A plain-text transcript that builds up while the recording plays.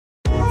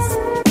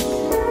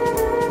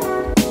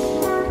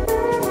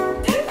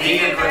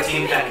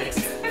protein pancakes.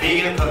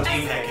 Vegan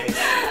protein pancakes.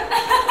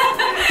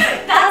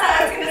 That's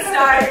how it's gonna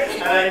start.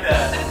 I like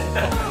that.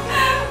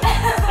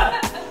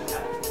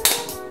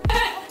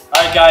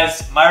 Alright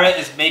guys, Myra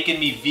is making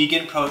me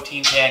vegan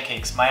protein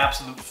pancakes, my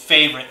absolute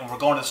favorite, and we're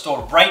going to the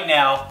store right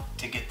now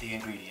to get the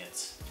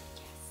ingredients.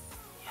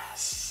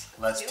 Yes,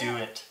 let's do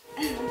it.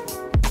 Look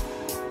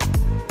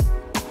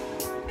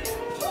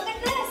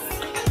at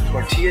this.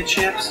 Tortilla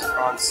chips are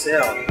on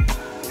sale.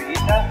 Do we eat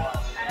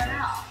that? I don't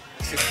know.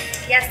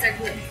 Yes, they're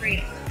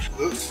gluten-free.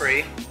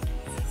 Gluten-free.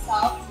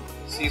 Salt.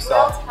 Sea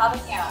salt.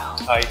 Habanero.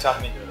 Oh, you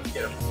talking me through it. Let's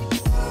get them.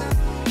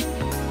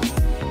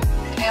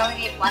 I only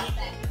need one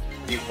thing.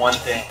 Need one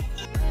thing.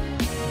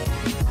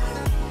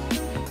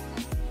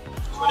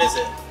 What is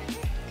it?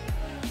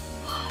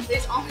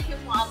 There's only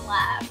one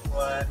left.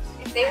 What?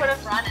 If they would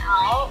have run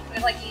out,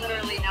 there's like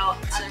literally no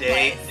other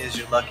Today place. is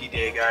your lucky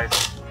day, guys.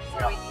 We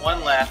got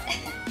one left.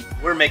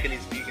 We're making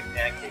these vegan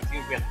pancakes.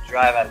 Even if we have to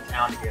drive out of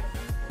town to get them.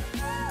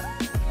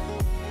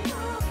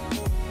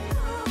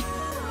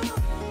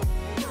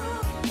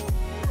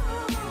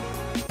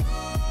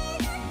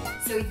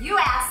 So you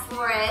asked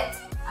for it.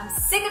 I'm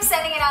sick of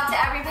sending it out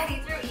to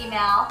everybody through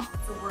email.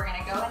 So we're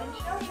gonna go ahead and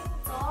show you.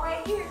 It's all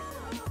right here.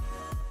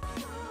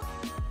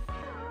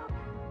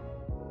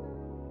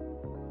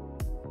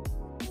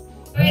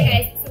 Alright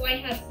guys, so I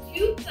have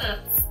 2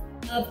 cups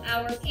of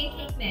our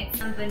pancake mix.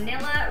 Some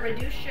vanilla,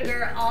 reduced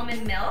sugar,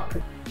 almond milk.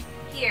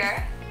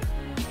 Here,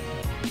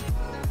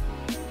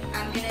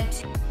 I'm gonna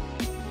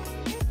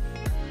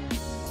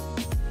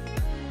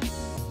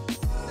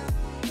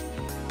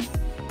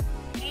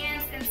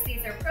and since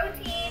these are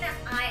protein,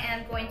 I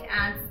am going to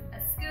add a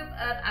scoop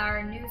of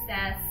our New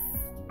Zest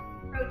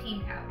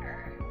protein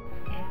powder.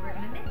 And we're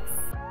gonna mix.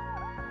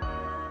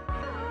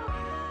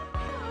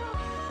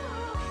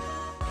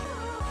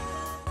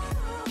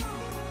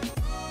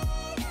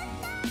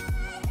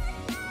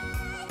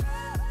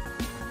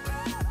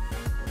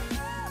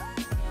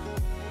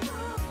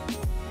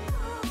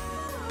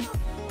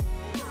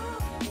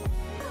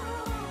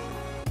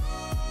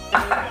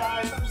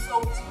 Guys, I'm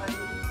so excited.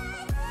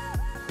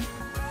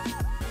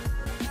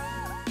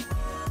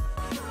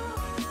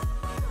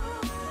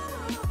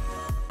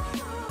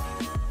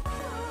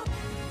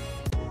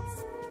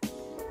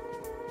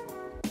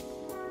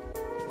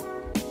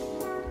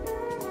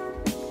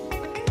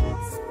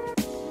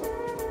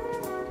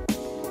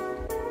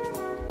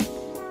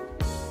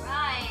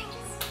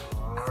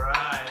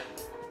 Alright.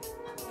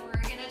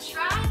 We're gonna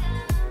try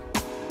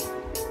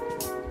them.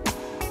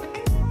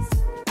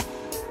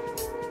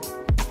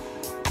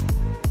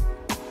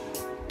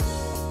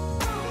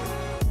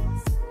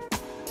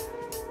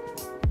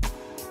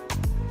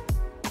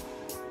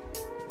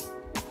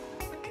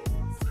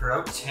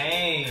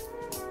 Protein. Is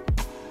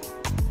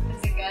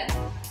it good?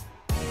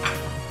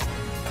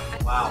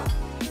 Wow.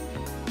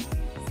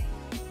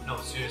 No,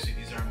 seriously,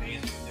 these are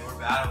amazing. If they were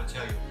bad, I would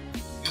tell you.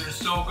 These are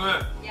so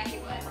good. Yeah, he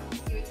would.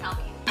 He would tell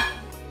me.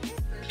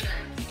 For sure.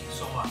 Thank you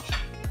so much.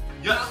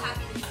 I'm Yes. so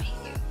happy to meet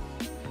you.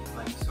 I'm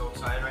like so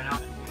excited right now.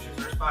 Here's your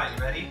first bite.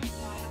 You ready? No,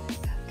 I don't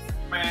think that's-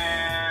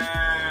 What?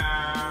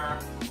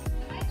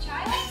 Can I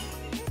try it?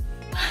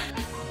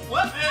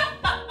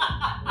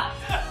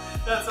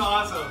 That's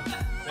awesome.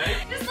 Ready?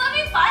 Just let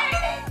me bite it.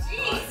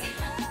 Jeez.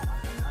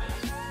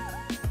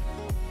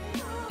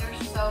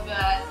 They're so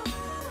good.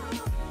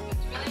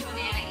 It's really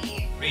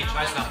banana-y. Reed, I don't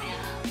try like some. banana.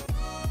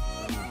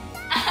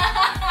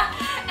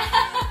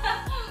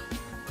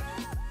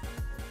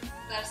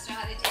 Let us know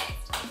how they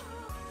taste.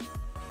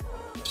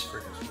 It's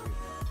freaking sweet.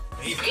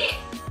 Amazing. Sweet.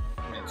 I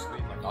mean,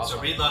 sweet like So awesome.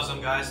 Reed loves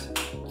them, guys.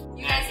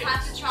 You guys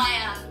have to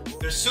try them.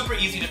 They're super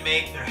easy to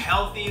make. They're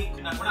healthy.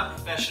 We're not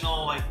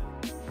professional like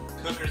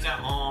cookers at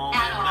home.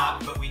 At We're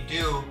not, all. but we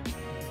do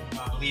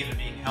believe in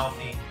being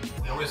healthy.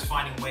 We're always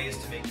finding ways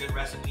to make good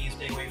recipes.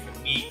 Stay away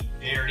from meat,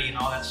 dairy, and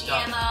all that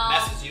stuff. GMO.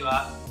 Messes you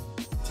up.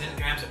 10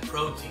 grams of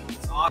protein.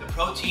 It's awesome. The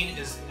protein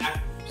is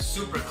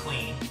super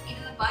clean.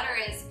 Even the butter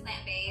is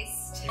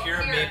plant-based.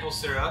 Pure maple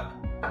syrup.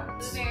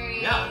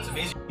 Blueberry. Yeah, it's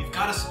amazing. You've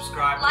got to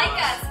subscribe to Like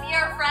us. us. Be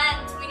our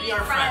friends. We Be need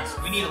our friends.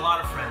 friends. We need a lot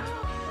of friends.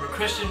 We're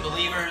Christian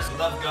believers. We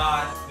love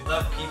God. We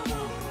love people.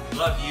 We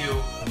love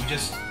you. And we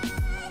just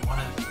want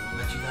to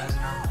let you guys in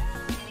our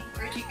life. And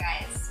encourage you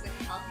guys.